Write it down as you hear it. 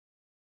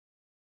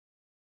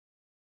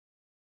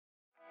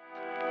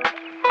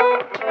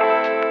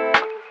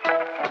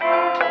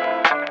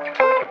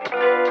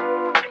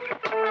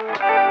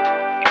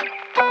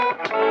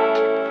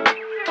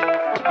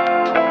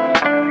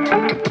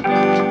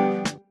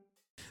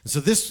So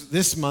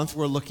this month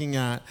we're looking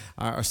at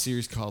our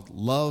series called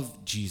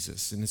Love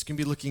Jesus, and it's going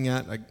to be looking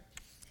at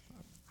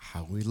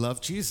how we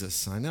love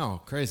Jesus. I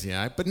know, crazy,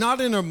 but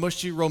not in a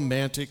mushy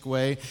romantic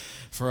way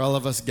for all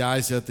of us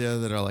guys out there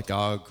that are like,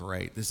 oh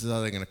great, this is how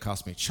they're going to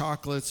cost me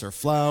chocolates or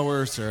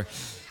flowers, or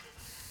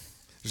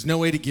there's no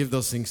way to give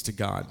those things to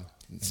God.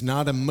 It's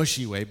not a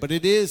mushy way, but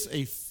it is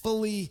a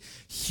fully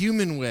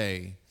human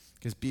way,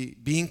 because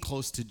being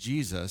close to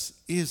Jesus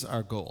is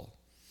our goal,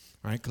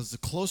 right? Because the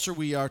closer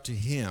we are to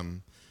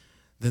him,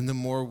 then the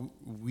more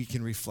we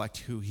can reflect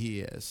who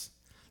he is.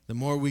 The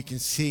more we can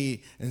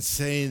see and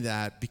say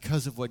that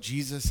because of what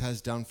Jesus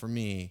has done for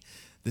me,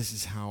 this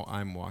is how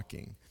I'm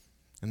walking.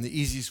 And the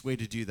easiest way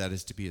to do that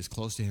is to be as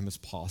close to him as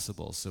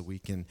possible so we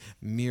can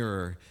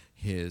mirror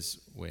his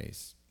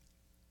ways.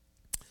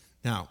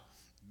 Now,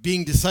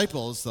 being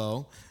disciples,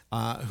 though,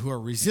 who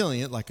are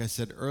resilient, like I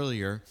said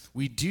earlier,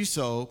 we do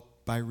so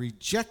by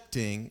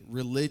rejecting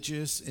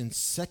religious and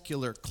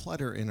secular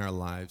clutter in our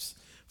lives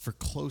for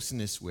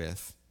closeness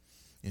with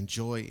and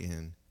joy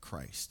in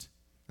Christ.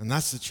 And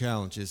that's the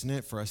challenge, isn't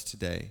it, for us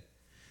today?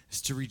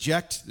 Is to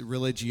reject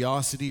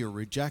religiosity or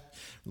reject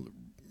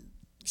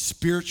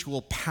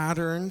spiritual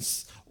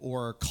patterns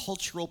or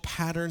cultural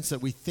patterns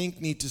that we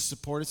think need to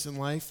support us in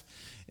life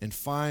and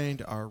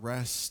find our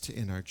rest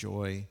and our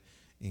joy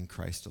in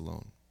Christ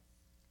alone.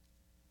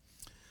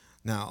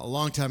 Now, a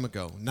long time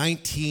ago,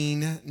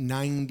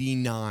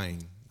 1999,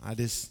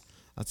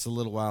 that's a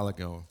little while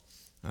ago.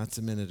 That's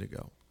a minute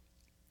ago.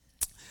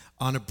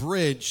 On a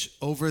bridge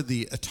over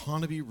the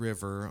Otonabee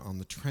River on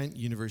the Trent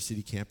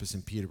University campus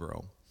in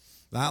Peterborough,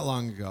 that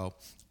long ago,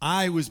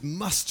 I was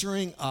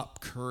mustering up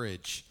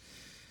courage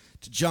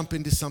to jump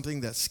into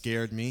something that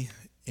scared me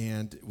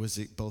and was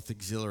both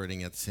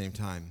exhilarating at the same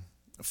time.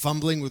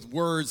 Fumbling with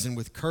words and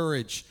with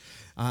courage,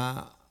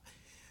 and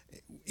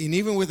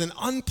even with an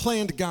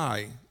unplanned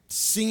guy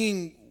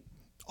singing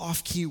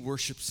off-key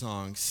worship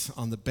songs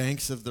on the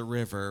banks of the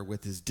river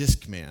with his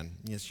Discman.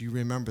 Yes, you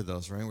remember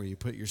those, right? Where you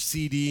put your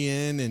CD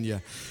in and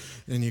you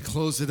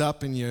close it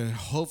up and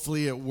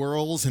hopefully it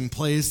whirls and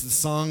plays the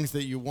songs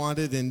that you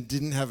wanted and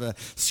didn't have a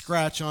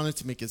scratch on it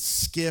to make it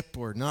skip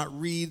or not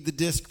read the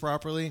disc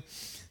properly.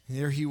 And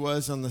there he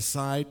was on the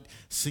side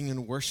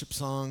singing worship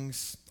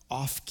songs,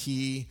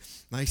 off-key,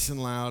 nice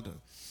and loud.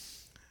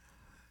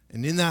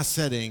 And in that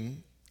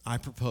setting, I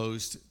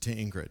proposed to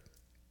Ingrid.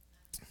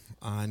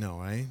 I know,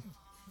 right?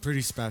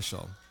 Pretty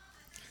special.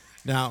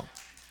 Now,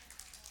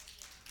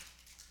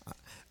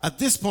 at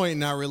this point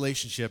in our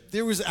relationship,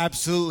 there was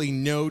absolutely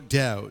no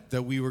doubt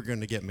that we were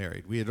going to get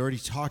married. We had already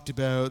talked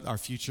about our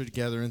future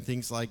together and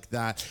things like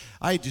that.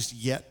 I had just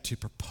yet to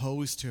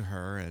propose to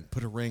her and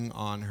put a ring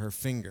on her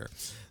finger.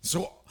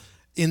 So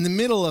in the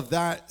middle of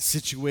that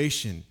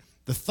situation,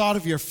 the thought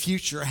of your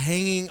future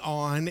hanging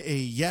on a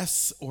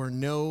yes or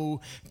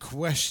no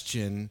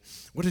question,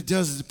 what it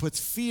does is it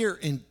puts fear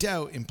and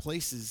doubt in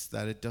places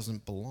that it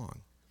doesn't belong.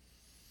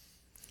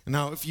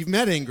 Now, if you've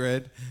met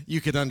Ingrid, you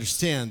could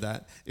understand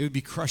that it would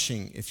be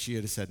crushing if she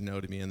had said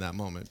no to me in that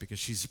moment, because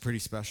she's a pretty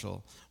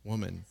special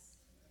woman.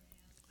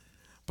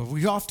 But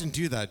we often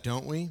do that,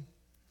 don't we?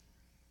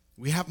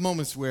 We have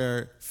moments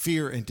where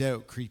fear and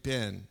doubt creep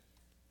in.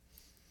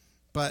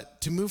 But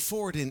to move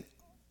forward in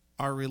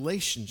our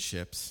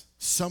relationships,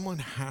 someone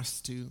has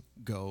to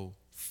go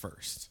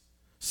first.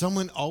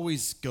 Someone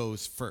always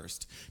goes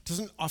first. It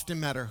doesn't often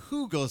matter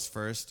who goes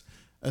first,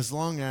 as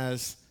long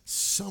as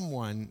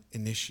someone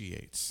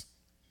initiates.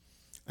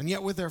 And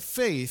yet with our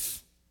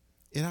faith,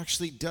 it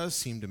actually does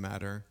seem to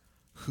matter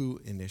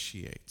who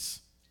initiates.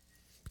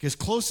 Because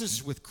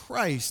closeness with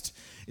Christ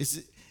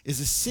is a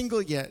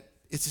single yet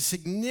it's a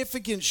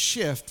significant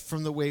shift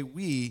from the way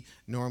we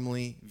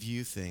normally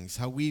view things,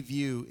 how we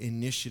view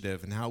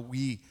initiative and how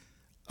we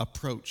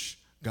approach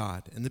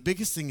God. And the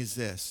biggest thing is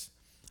this: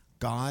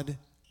 God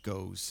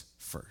goes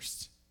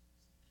first.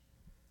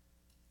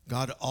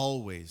 God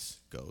always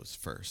goes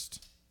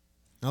first.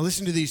 Now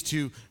listen to these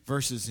two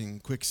verses in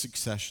quick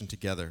succession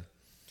together.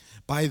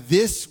 By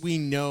this we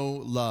know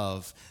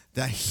love,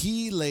 that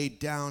he laid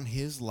down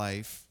his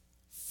life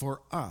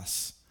for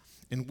us,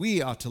 and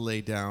we ought to lay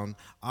down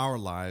our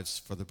lives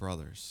for the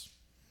brothers.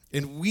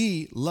 And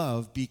we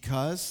love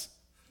because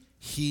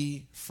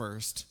he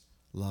first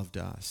loved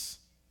us.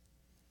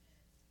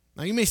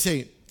 Now you may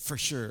say, for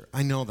sure,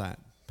 I know that,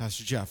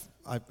 Pastor Jeff.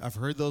 I've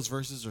heard those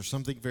verses or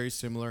something very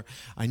similar.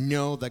 I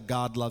know that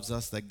God loves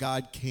us, that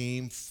God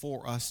came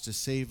for us to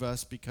save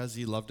us because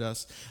he loved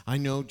us. I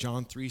know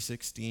John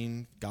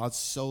 3:16, God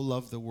so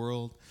loved the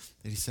world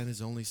that he sent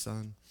his only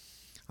son.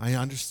 I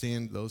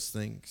understand those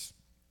things.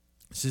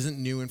 This isn't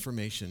new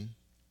information.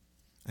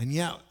 And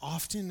yet,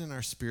 often in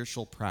our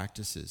spiritual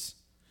practices,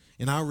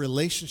 in our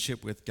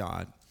relationship with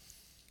God,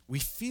 we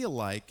feel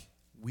like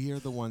we are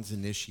the ones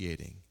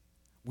initiating.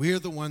 We're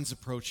the ones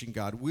approaching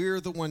God. We're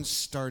the ones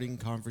starting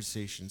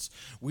conversations.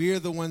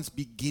 We're the ones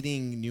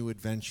beginning new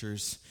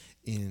adventures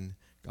in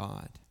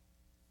God.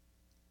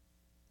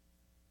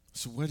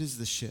 So what is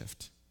the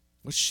shift?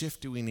 What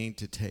shift do we need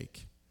to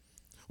take?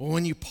 Well,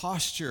 when you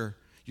posture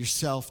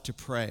yourself to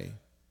pray,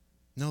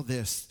 know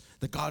this,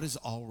 that God is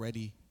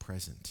already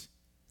present.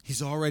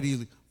 He's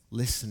already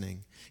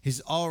listening.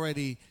 He's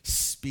already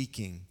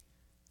speaking.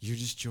 You're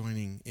just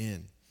joining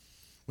in.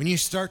 When you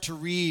start to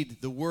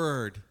read the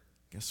Word,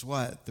 guess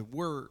what? The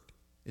Word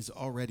is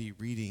already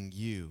reading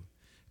you,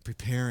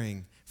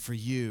 preparing for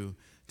you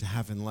to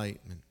have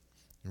enlightenment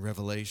and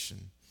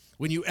revelation.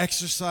 When you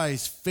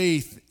exercise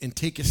faith and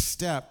take a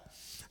step,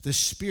 the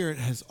Spirit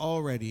has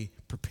already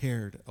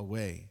prepared a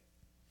way.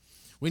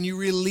 When you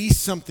release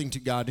something to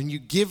God and you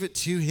give it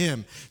to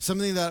Him,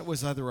 something that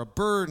was either a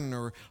burden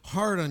or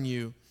hard on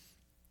you,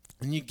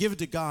 and you give it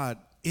to God,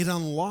 it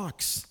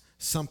unlocks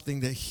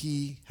something that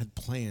He had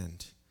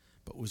planned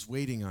but was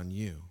waiting on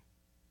you.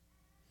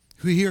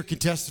 Who here can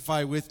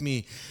testify with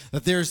me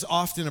that there's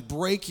often a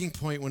breaking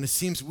point when it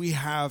seems we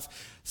have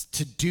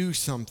to do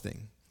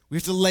something. We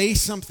have to lay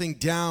something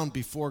down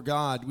before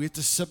God. We have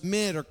to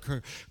submit or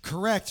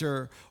correct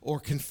or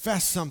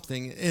confess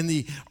something. And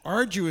the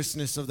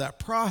arduousness of that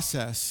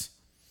process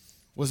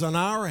was on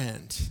our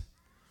end.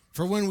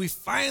 For when we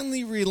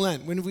finally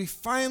relent, when we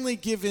finally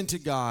give in to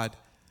God,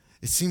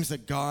 it seems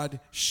that God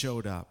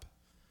showed up.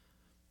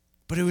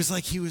 But it was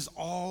like He was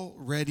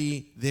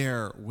already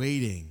there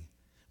waiting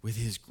with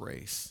His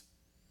grace.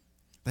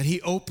 That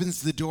He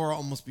opens the door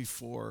almost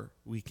before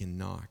we can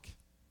knock.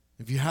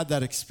 Have you had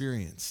that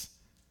experience?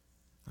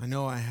 I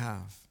know I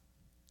have.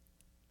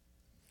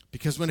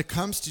 Because when it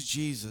comes to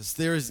Jesus,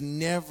 there is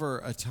never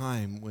a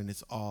time when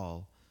it's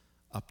all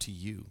up to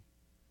you.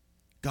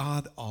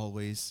 God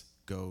always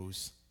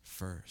goes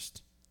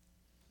first.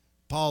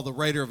 Paul, the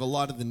writer of a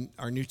lot of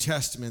our New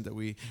Testament that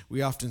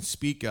we often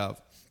speak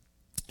of,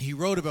 he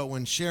wrote about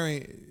when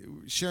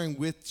sharing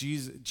with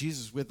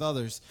Jesus with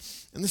others.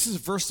 And this is a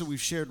verse that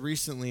we've shared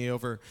recently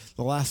over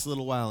the last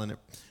little while,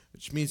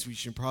 which means we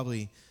should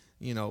probably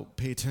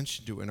pay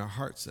attention to it in our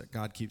hearts, that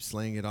God keeps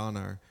laying it on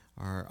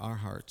our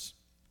hearts.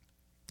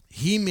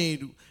 He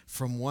made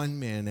from one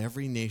man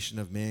every nation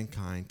of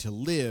mankind to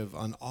live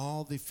on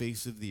all the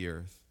face of the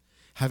earth,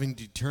 having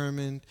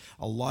determined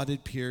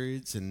allotted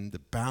periods and the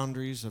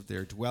boundaries of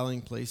their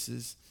dwelling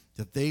places,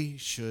 that they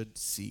should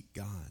seek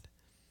God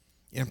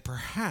and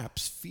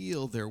perhaps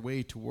feel their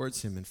way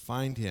towards Him and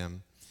find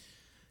Him.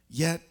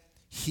 Yet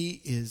He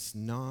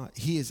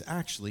is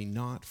actually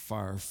not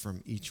far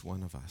from each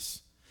one of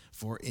us.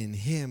 For in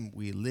Him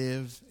we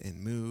live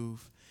and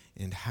move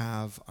and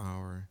have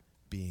our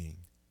being.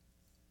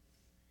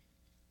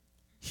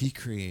 He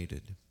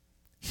created,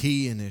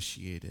 He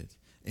initiated,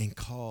 and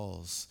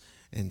calls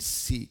and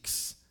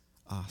seeks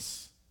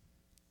us.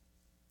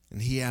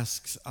 And He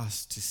asks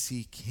us to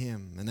seek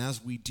Him. And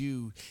as we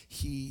do,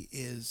 He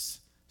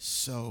is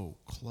so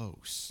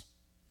close.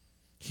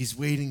 He's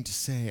waiting to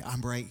say,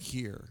 I'm right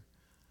here,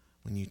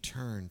 when you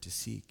turn to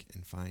seek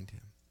and find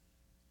Him.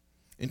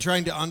 In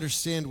trying to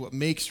understand what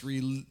makes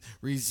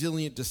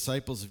resilient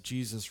disciples of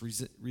Jesus,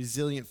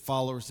 resilient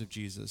followers of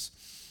Jesus,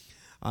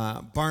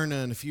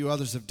 Barna and a few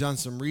others have done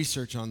some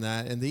research on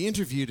that, and they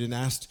interviewed and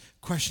asked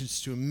questions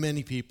to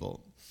many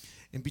people.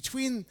 And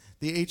between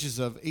the ages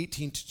of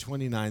 18 to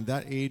 29,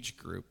 that age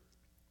group,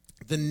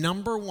 the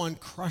number one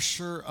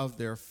crusher of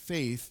their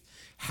faith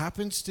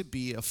happens to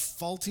be a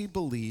faulty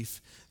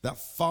belief that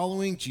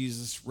following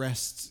Jesus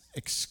rests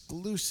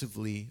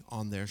exclusively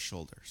on their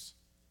shoulders.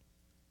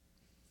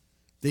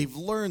 They've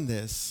learned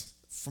this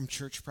from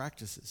church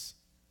practices.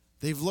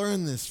 They've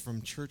learned this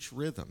from church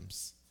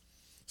rhythms.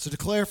 So to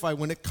clarify,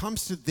 when it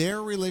comes to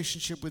their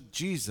relationship with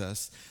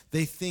Jesus,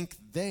 they think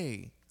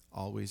they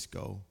always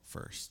go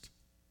first.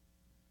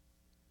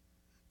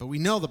 But we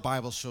know the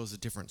Bible shows a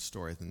different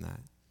story than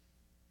that.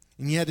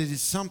 And yet it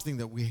is something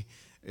that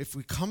if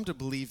we come to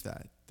believe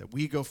that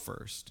we go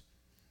first,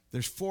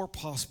 there's 4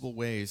 possible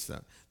ways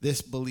that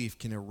this belief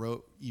can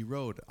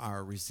erode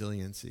our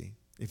resiliency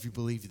if you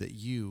believe that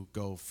you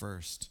go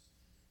first.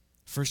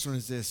 First one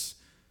is this,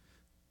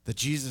 that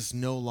Jesus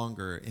no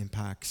longer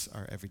impacts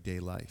our everyday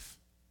life.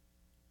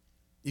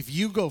 If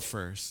you go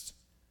first,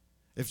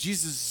 if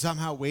Jesus is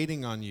somehow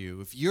waiting on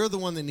you, if you're the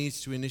one that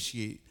needs to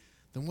initiate,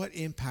 then what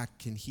impact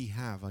can He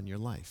have on your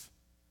life?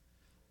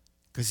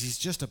 Because He's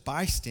just a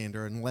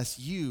bystander unless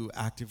you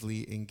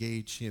actively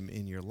engage Him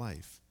in your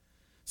life.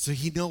 So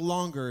He no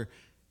longer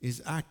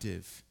is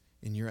active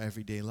in your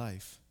everyday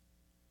life.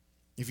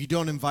 If you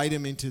don't invite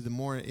Him in the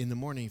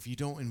morning, if you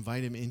don't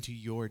invite Him into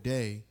your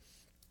day,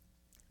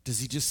 does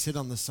He just sit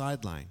on the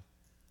sideline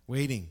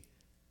waiting?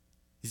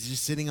 Is He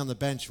just sitting on the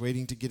bench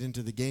waiting to get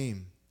into the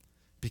game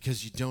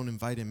because you don't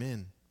invite Him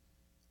in?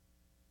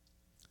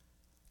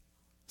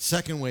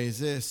 Second way is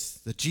this,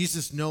 that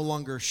Jesus no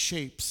longer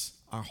shapes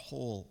our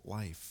whole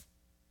life.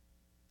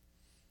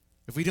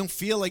 If we don't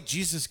feel like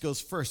Jesus goes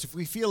first, if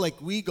we feel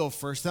like we go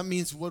first, that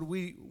means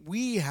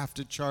we have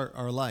to chart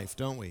our life,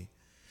 don't we?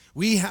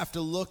 We have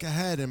to look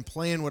ahead and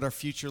plan what our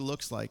future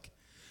looks like.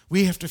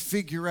 We have to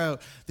figure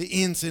out the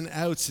ins and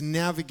outs and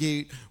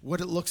navigate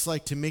what it looks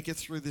like to make it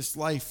through this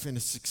life in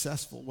a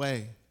successful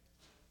way.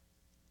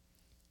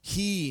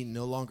 He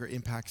no longer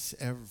impacts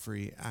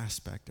every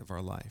aspect of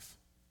our life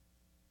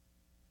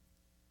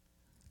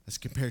as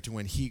compared to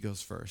when He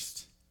goes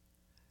first.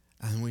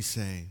 And we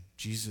say,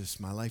 Jesus,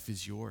 my life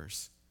is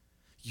yours.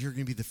 You're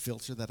going to be the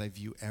filter that I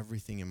view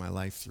everything in my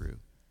life through.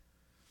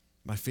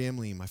 My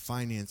family, my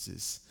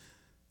finances,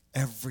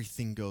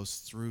 everything goes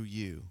through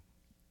you.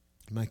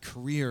 My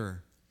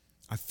career,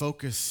 I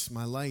focus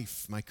my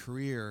life, my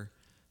career,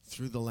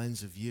 through the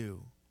lens of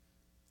you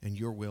and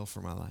your will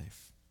for my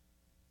life.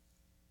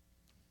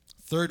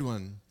 Third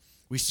one,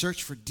 we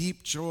search for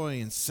deep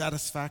joy and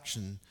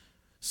satisfaction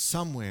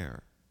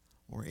somewhere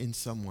or in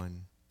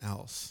someone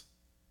else.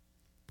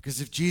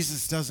 Because if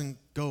Jesus doesn't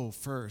go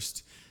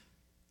first,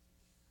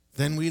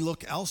 then we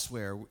look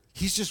elsewhere.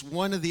 He's just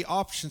one of the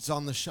options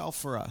on the shelf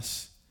for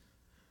us.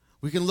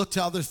 We can look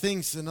to other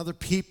things and other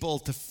people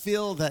to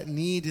fill that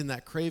need and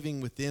that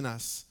craving within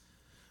us.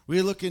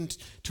 We look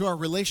into our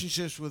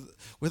relationships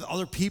with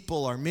other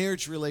people, our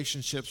marriage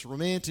relationships,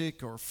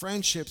 romantic or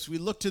friendships. We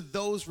look to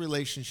those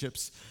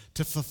relationships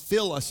to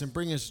fulfill us and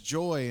bring us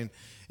joy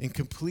and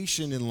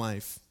completion in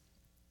life.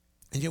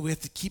 And yet we have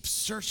to keep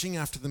searching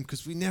after them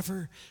because we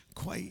never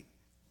quite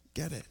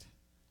get it.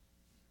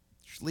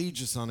 Which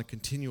leads us on a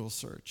continual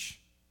search.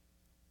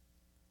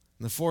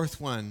 And the fourth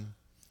one,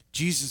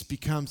 Jesus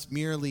becomes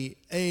merely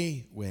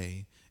a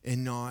way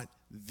and not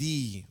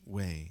the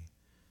way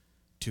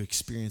to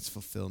experience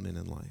fulfillment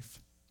in life.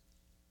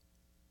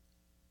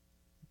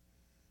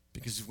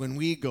 Because when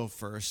we go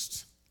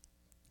first,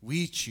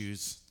 we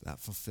choose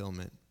that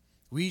fulfillment.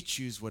 We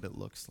choose what it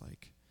looks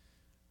like,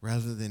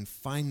 rather than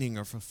finding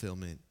our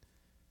fulfillment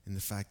in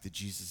the fact that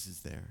Jesus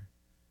is there.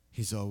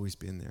 He's always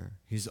been there.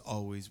 He's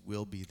always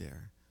will be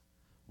there,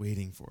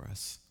 waiting for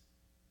us,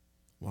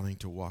 wanting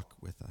to walk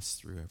with us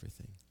through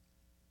everything.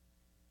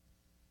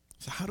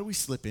 So how do we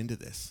slip into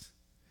this?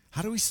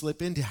 How do we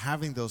slip into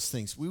having those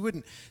things? We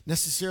wouldn't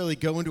necessarily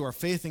go into our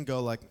faith and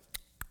go like,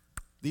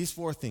 these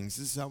four things,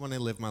 this is how I want to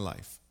live my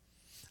life.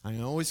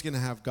 I'm always going to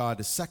have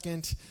God as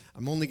second.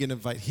 I'm only going to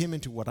invite him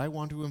into what I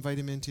want to invite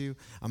him into.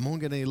 I'm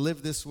only going to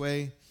live this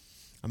way.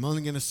 I'm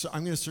going to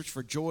search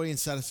for joy and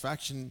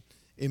satisfaction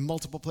in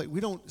multiple places. We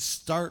don't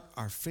start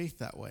our faith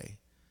that way.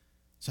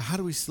 So how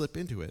do we slip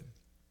into it?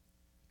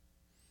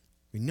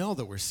 We know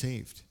that we're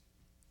saved.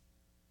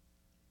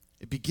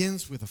 It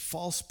begins with a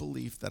false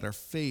belief that our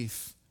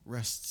faith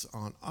rests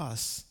on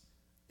us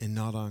and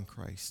not on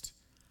Christ.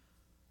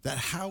 That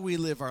how we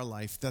live our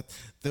life, that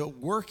the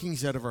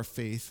workings out of our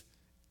faith,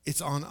 it's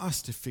on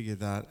us to figure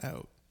that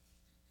out.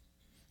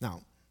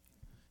 Now,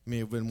 you may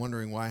have been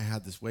wondering why I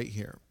had this weight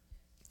here.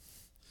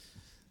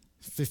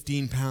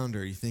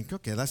 15-pounder, you think,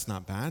 okay, that's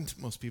not bad.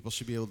 Most people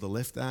should be able to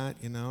lift that,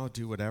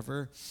 do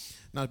whatever.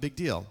 Not a big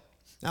deal.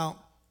 Now,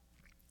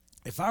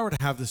 if I were to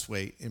have this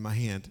weight in my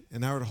hand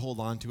and I were to hold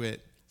on to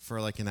it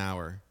for like an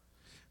hour,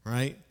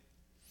 right?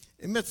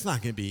 And it's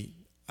not going to be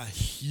a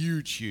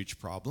huge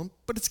problem,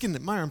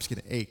 but my arm's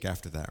going to ache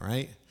after that,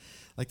 right?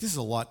 Like this is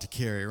a lot to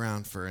carry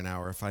around for an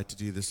hour if I had to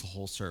do this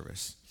whole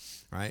service,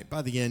 right?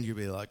 By the end, you'll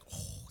be like,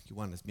 oh, you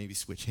want to maybe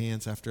switch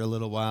hands after a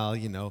little while,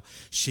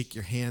 shake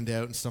your hand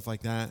out and stuff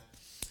like that.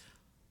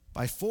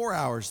 By 4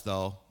 hours,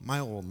 though, my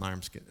old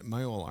arm's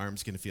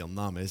going to feel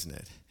numb, isn't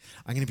it?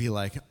 I'm going to be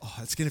like,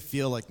 it's going to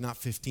feel like not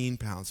 15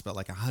 pounds, but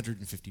like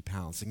 150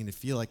 pounds. I'm going to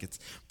feel like it's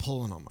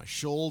pulling on my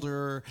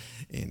shoulder,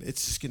 and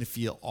it's just going to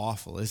feel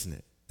awful, isn't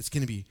it? It's going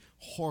to be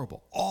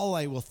horrible. All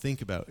I will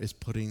think about is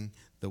putting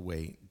the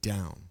weight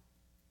down.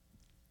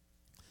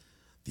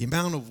 The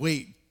amount of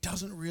weight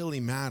doesn't really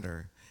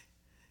matter.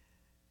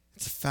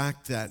 It's the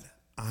fact that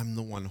I'm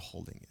the one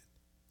holding it.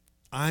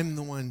 I'm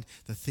the one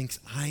that thinks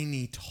I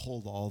need to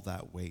hold all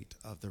that weight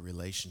of the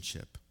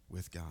relationship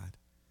with God.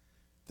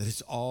 That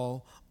it's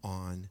all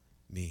on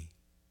me.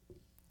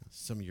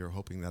 Some of you are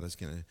hoping that I was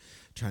going to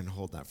try and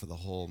hold that for the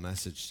whole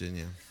message, didn't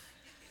you?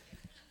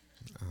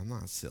 I'm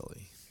not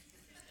silly.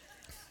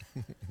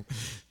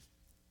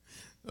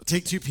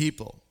 Take two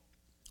people.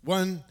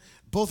 One,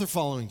 both are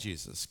following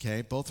Jesus,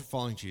 okay? Both are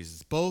following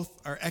Jesus.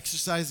 Both are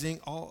exercising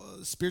all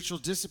spiritual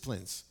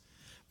disciplines.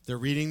 They're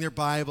reading their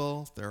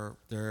Bible,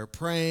 they're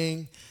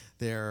praying,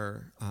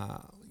 they're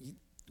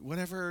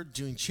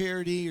doing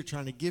charity or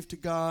trying to give to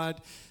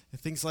God, and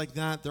things like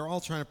that. They're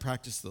all trying to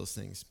practice those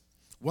things.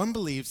 One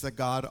believes that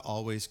God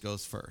always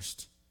goes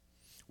first.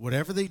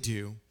 Whatever they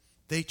do,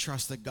 they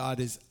trust that God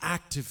is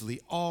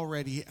actively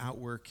already at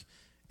work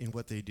in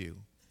what they do,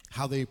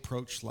 how they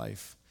approach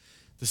life,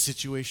 the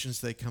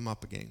situations they come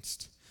up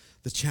against,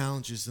 the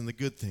challenges and the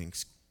good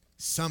things.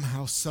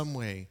 Somehow, some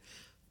way,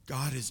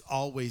 God is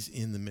always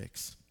in the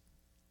mix.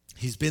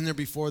 He's been there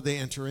before they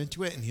enter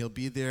into it, and he'll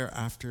be there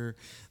after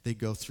they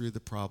go through the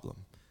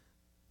problem.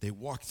 They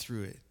walk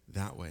through it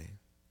that way.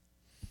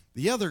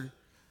 The other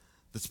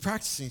that's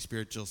practicing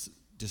spiritual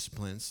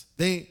disciplines,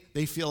 they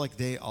feel like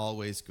they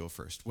always go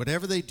first.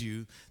 Whatever they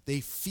do,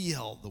 they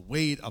feel the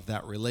weight of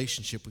that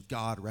relationship with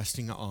God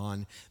resting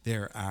on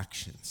their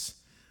actions.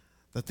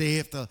 That they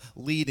have to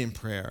lead in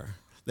prayer.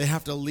 They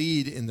have to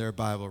lead in their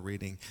Bible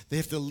reading. They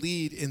have to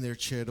lead in their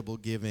charitable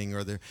giving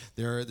or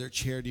their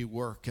charity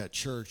work at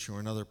church or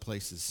in other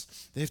places.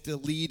 They have to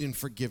lead in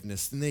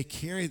forgiveness. And they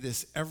carry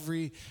this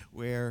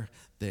everywhere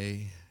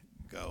they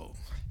go.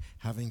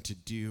 having to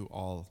do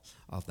all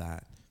of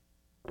that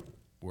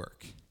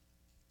work.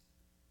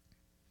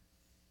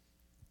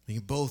 We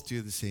can both do it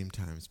at the same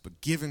times,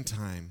 but given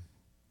time,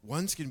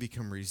 one's going to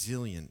become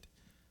resilient,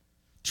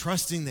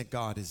 trusting that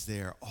God is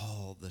there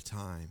all the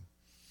time.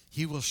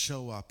 He will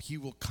show up. He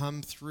will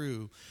come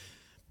through,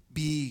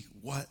 be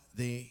what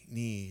they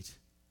need.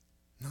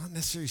 Not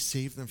necessarily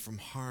save them from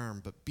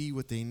harm, but be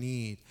what they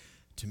need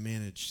to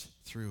manage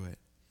through it.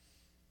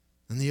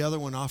 And the other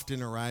one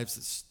often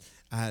arrives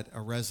at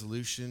a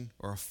resolution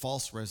or a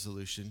false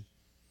resolution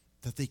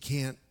that they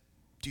can't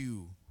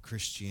do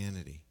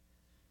Christianity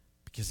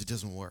because it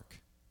doesn't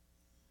work.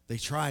 They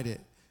tried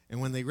it,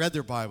 and when they read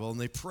their Bible and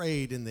they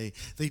prayed and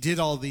they did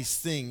all these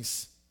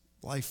things,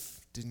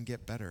 life didn't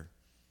get better.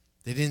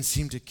 They didn't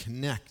seem to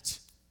connect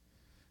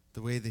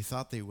the way they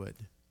thought they would,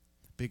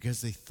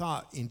 because they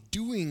thought in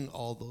doing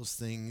all those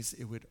things,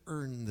 it would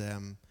earn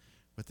them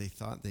what they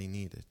thought they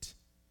needed.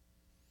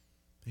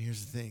 But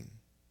here's the thing.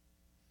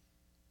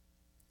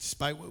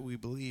 Despite what we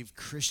believe,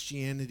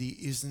 Christianity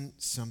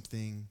isn't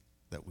something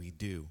that we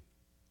do.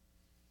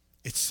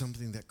 It's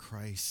something that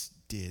Christ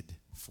did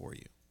for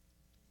you.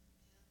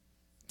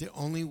 The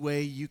only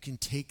way you can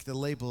take the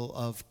label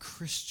of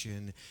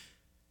Christian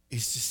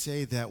is to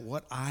say that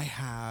what I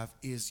have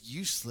is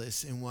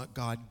useless and what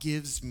God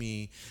gives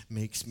me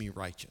makes me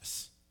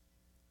righteous.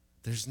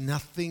 There's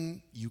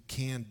nothing you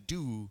can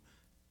do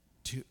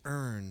to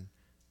earn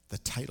the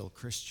title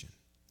Christian.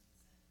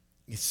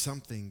 It's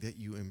something that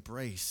you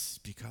embrace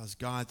because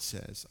God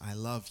says, I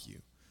love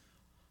you.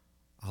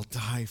 I'll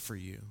die for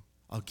you.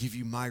 I'll give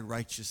you my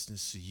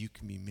righteousness so you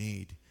can be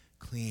made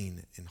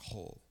clean and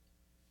whole.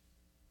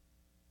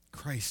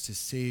 Christ has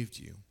saved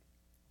you.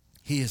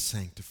 He has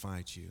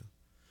sanctified you.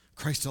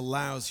 Christ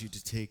allows you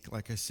to take,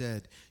 like I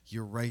said,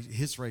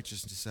 his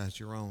righteousness as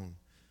your own,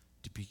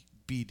 to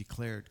be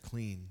declared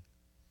clean.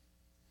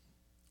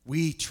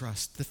 We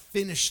trust the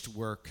finished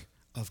work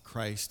of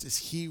Christ as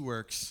he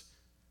works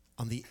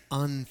on the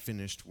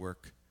unfinished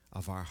work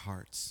of our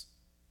hearts.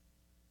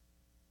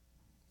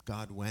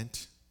 God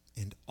went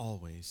and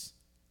always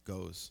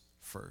goes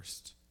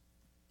first.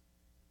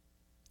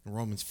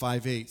 Romans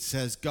 5:8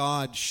 says,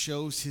 God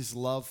shows his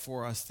love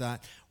for us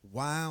that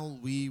while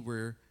we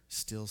were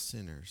still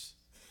sinners,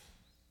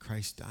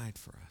 Christ died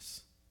for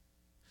us.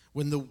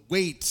 When the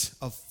weight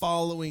of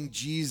following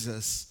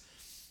Jesus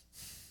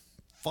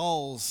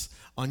falls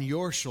on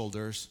your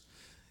shoulders,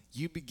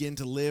 you begin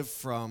to live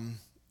from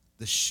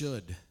the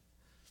should.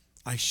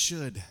 I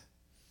should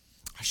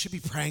be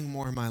praying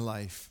more in my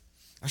life.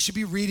 I should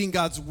be reading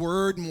God's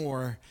word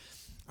more.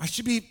 I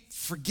should be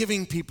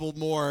forgiving people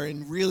more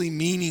and really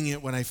meaning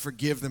it when I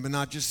forgive them and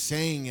not just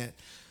saying it.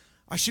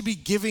 I should be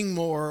giving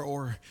more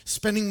or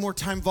spending more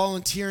time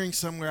volunteering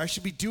somewhere. I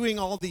should be doing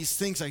all these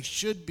things. I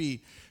should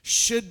be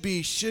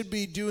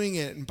doing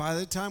it. And by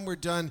the time we're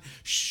done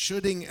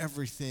shoulding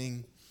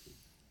everything,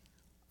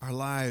 our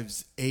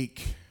lives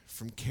ache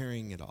from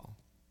carrying it all.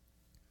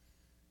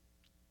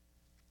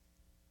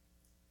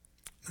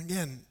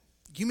 Again,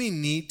 you may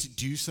need to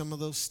do some of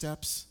those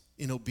steps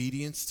in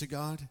obedience to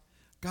God.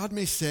 God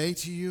may say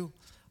to you,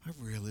 I'd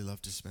really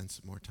love to spend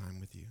some more time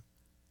with you.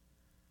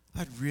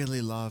 I'd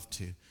really love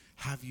to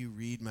have you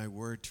read my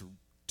word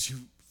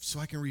so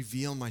I can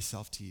reveal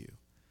myself to you.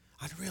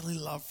 I'd really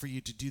love for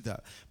you to do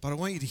that. But I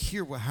want you to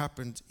hear what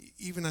happened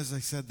even as I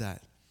said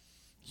that.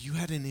 You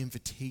had an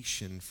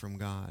invitation from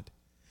God.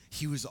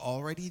 He was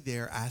already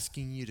there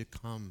asking you to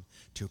come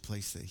to a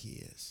place that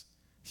he is.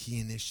 He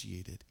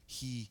initiated.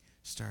 He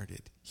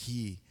started.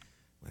 He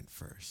went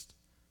first.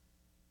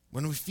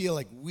 When we feel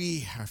like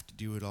we have to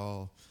do it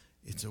all,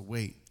 it's a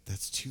weight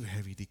that's too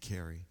heavy to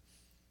carry.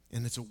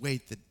 And it's a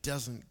weight that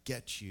doesn't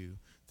get you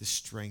the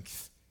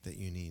strength that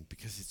you need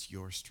because it's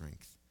your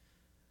strength,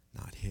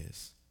 not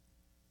his.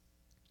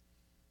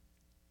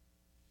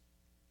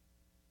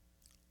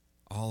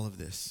 All of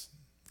this,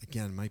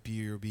 again, might be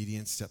your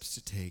obedient steps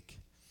to take,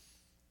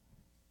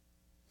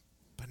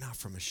 but not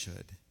from a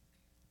should.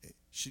 It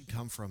should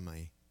come from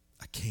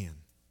a can.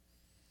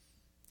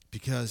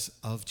 Because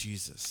of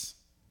Jesus.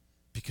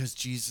 Because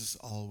Jesus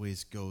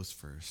always goes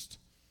first.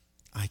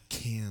 I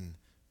can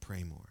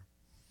pray more.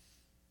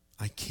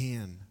 I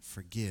can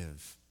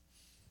forgive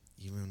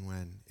even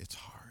when it's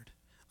hard.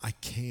 I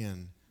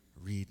can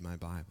read my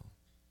Bible.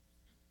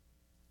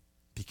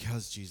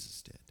 Because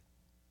Jesus did.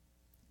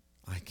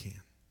 I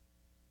can.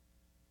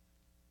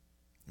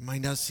 It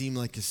might not seem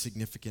like a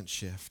significant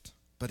shift,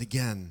 but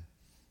again,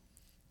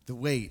 the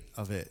weight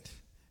of it,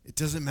 it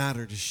doesn't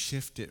matter to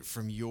shift it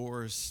from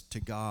yours to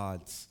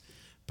God's,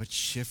 but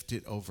shift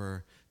it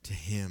over to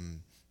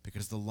him,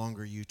 because the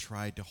longer you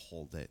try to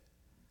hold it,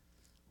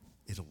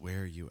 it'll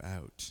wear you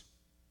out.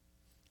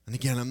 And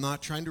again, I'm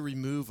not trying to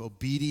remove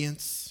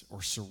obedience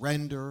or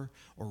surrender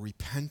or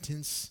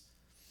repentance.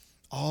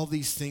 All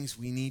these things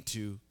we need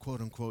to, quote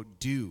unquote,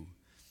 do.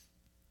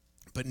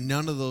 But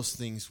none of those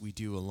things we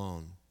do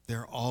alone.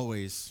 They're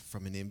always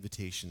from an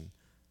invitation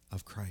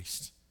of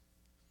Christ.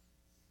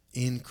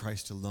 In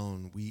Christ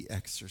alone, we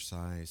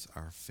exercise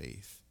our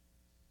faith.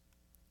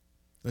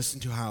 Listen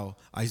to how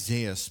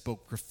Isaiah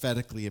spoke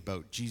prophetically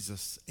about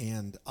Jesus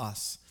and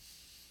us.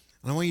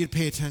 And I want you to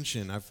pay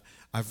attention.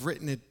 I've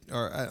written it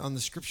on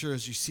the scripture.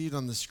 As you see it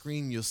on the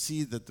screen, you'll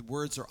see that the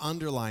words are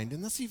underlined.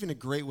 And that's even a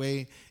great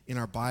way in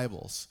our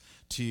Bibles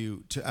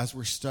to as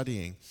we're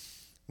studying.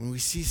 When we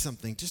see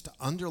something, just to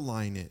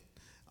underline it.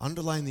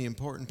 Underline the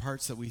important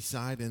parts that we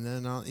cite, and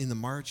then in the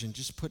margin,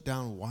 just put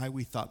down why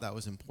we thought that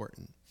was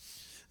important.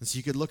 And so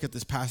you could look at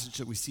this passage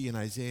that we see in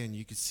Isaiah, and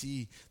you could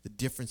see the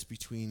difference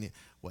between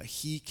what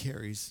he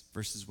carries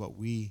versus what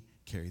we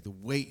carry, the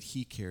weight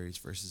he carries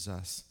versus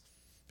us.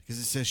 Because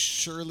it says,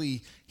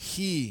 surely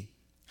he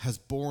has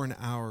borne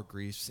our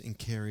griefs and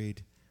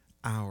carried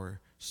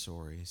our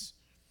sorrows.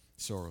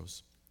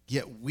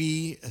 Yet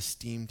we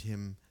esteemed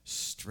him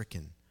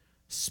stricken,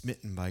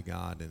 smitten by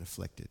God, and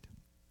afflicted.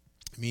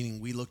 Meaning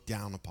we looked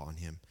down upon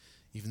him.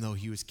 Even though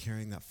he was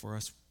carrying that for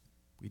us,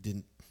 we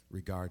didn't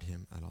regard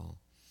him at all.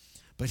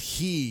 But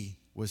he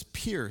was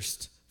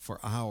pierced for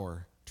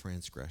our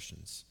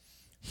transgressions.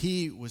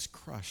 He was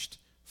crushed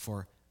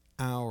for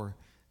our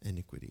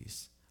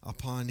iniquities.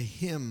 Upon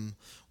him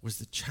was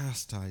the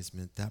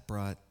chastisement that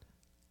brought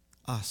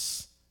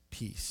us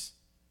peace.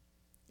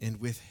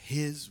 And with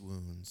his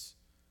wounds,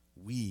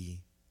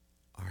 we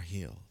are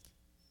healed.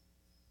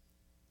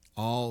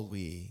 All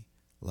we,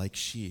 like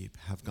sheep,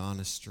 have gone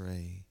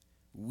astray.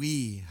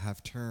 We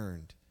have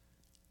turned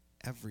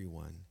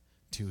everyone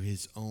to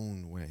his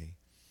own way.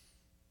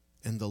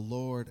 And the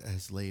Lord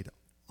has laid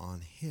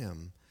on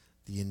him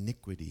the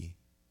iniquity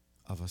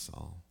of us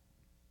all.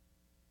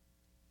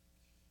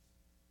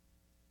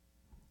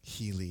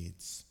 He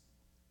leads.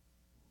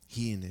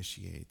 He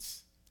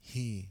initiates.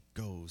 He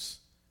goes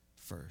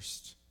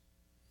first.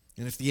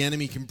 And if the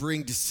enemy can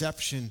bring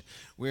deception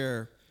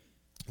where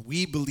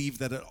we believe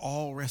that it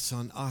all rests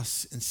on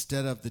us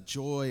instead of the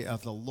joy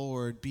of the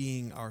Lord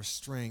being our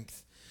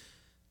strength,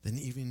 then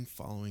even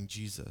following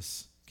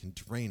Jesus can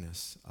drain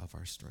us of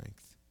our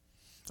strength.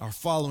 Our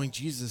following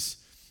Jesus,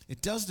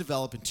 it does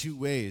develop in two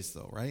ways,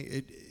 though, right?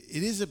 It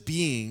is a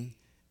being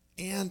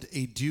and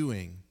a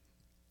doing.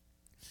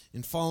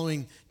 In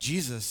following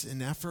Jesus,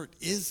 an effort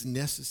is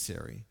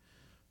necessary,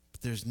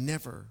 but there's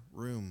never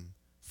room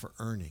for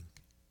earning.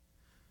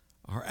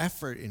 Our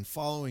effort in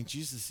following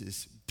Jesus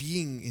is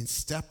being in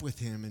step with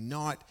him and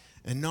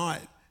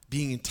not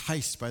being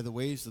enticed by the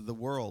ways of the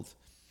world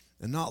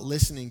and not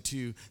listening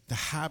to the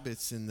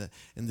habits and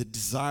the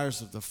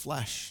desires of the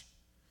flesh.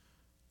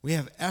 We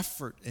have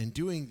effort in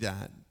doing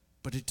that,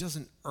 but it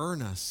doesn't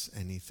earn us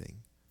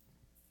anything.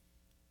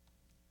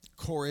 The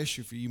core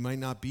issue for you might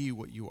not be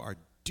what you are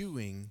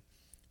doing,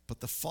 but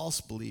the false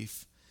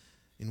belief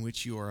in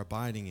which you are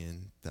abiding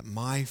in, that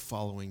my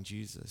following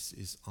Jesus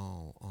is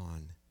all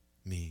on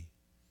me.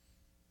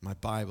 My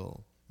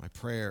Bible, my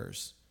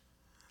prayers,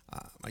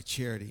 my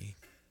charity,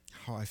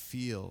 how I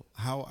feel,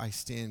 how I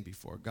stand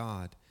before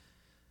God,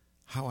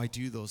 how I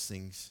do those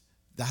things.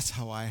 That's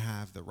how I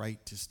have the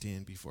right to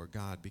stand before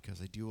God,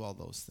 because I do all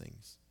those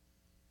things.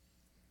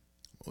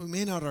 We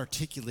may not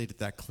articulate it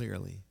that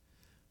clearly,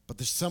 but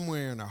there's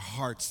somewhere in our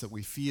hearts that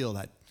we feel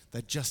that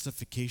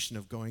justification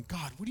of going,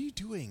 God, what are you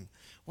doing?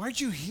 Why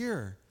aren't you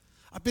here?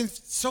 I've been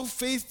so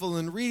faithful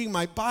in reading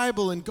my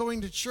Bible and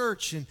going to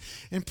church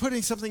and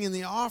putting something in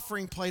the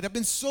offering plate. I've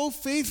been so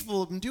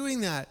faithful in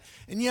doing that,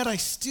 and yet I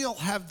still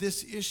have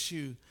this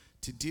issue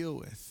to deal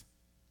with.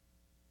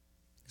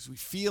 Because we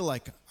feel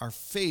like our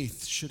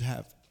faith should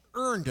have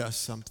earned us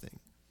something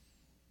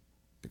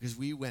because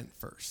we went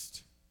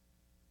first.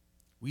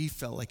 We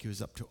felt like it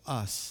was up to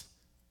us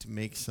to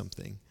make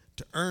something,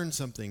 to earn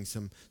something,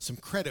 some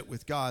credit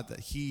with God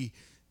that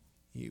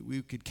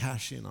we could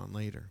cash in on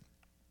later.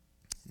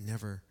 It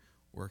never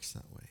works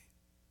that way.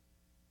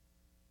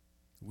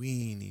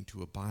 We need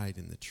to abide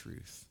in the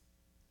truth.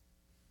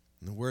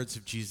 In the words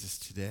of Jesus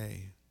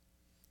today,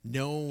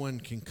 no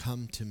one can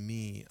come to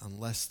me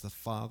unless the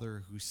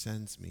Father who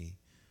sends me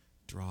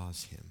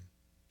draws him.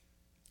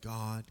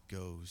 God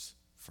goes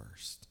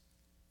first.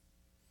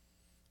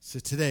 So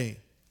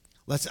today,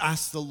 let's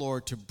ask the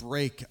Lord to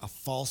break a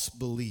false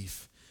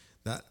belief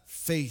that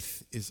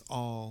faith is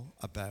all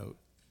about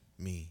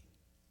me,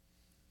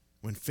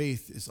 when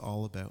faith is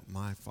all about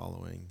my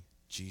following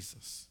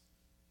Jesus.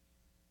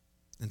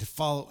 And to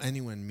follow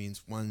anyone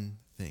means one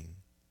thing: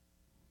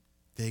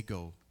 they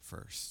go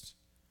first.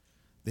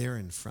 They're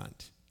in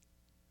front.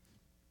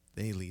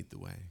 They lead the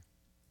way.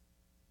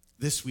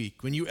 This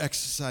week, when you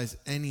exercise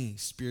any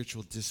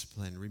spiritual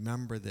discipline,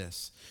 remember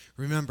this.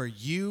 Remember,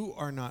 you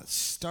are not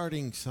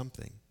starting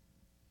something.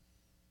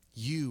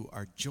 You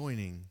are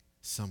joining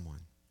someone.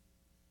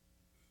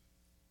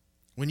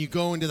 When you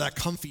go into that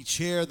comfy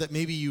chair that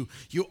maybe you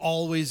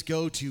always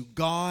go to,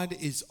 God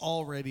is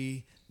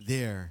already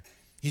there.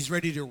 He's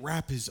ready to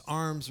wrap his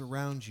arms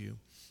around you.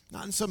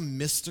 Not in some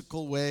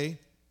mystical way,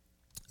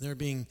 there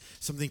being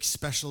something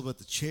special about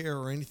the chair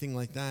or anything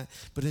like that,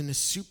 but in a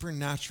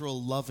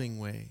supernatural, loving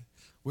way,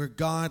 where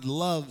God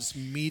loves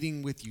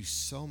meeting with you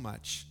so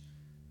much.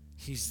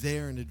 He's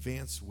there in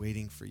advance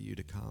waiting for you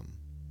to come.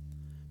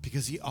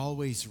 because he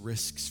always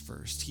risks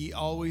first. He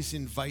always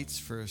invites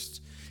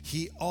first.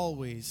 He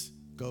always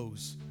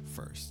goes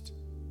first.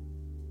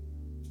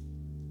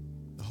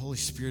 The Holy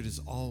Spirit is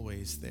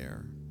always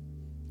there.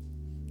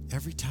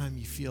 Every time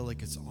you feel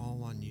like it's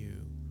all on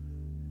you,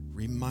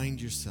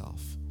 remind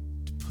yourself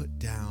to put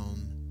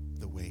down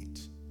the weight.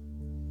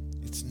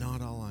 It's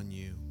not all on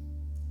you.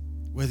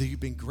 Whether you've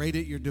been great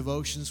at your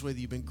devotions, whether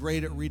you've been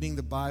great at reading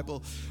the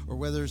Bible, or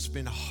whether it's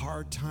been a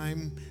hard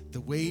time,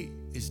 the weight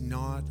is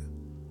not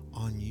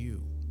on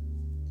you.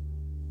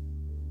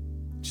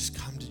 Just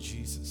come to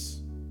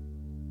Jesus.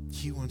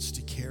 He wants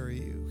to carry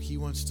you. He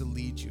wants to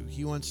lead you.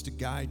 He wants to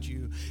guide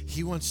you.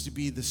 He wants to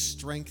be the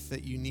strength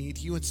that you need.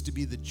 He wants to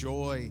be the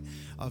joy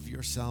of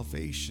your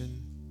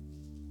salvation.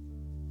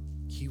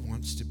 He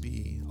wants to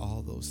be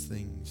all those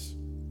things.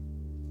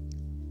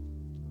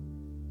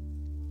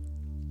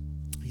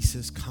 He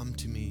says, come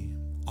to me,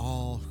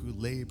 all who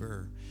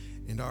labor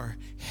and are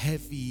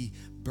heavy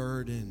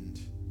burdened,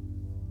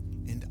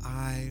 and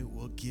I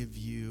will give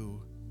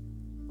you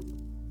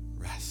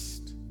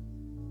rest.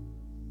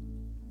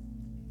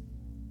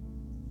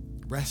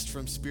 Rest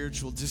from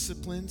spiritual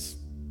disciplines,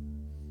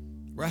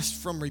 rest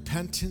from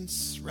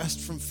repentance, rest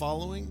from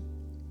following.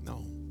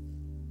 No.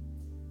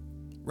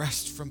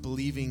 Rest from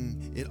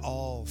believing it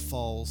all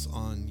falls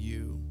on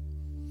you.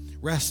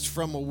 Rest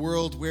from a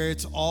world where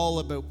it's all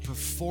about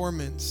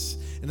performance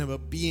and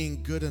about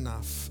being good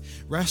enough.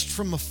 Rest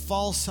from a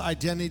false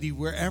identity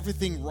where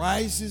everything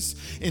rises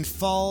and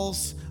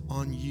falls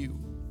on you.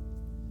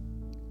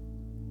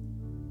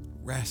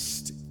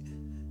 Rest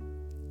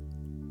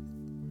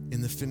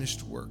in the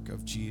finished work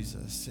of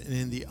Jesus and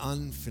in the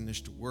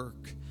unfinished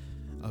work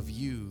of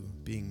you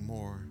being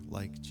more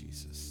like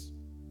Jesus.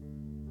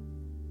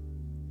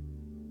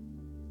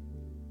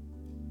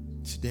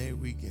 Today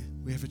we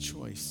have a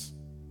choice.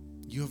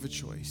 You have a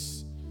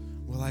choice.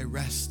 Will I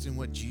rest in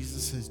what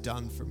Jesus has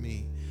done for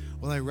me?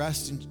 Will I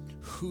rest in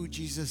who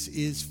Jesus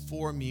is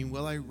for me?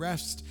 Will I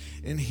rest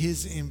in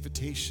his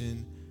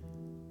invitation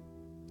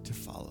to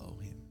follow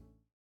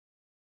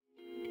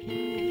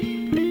him?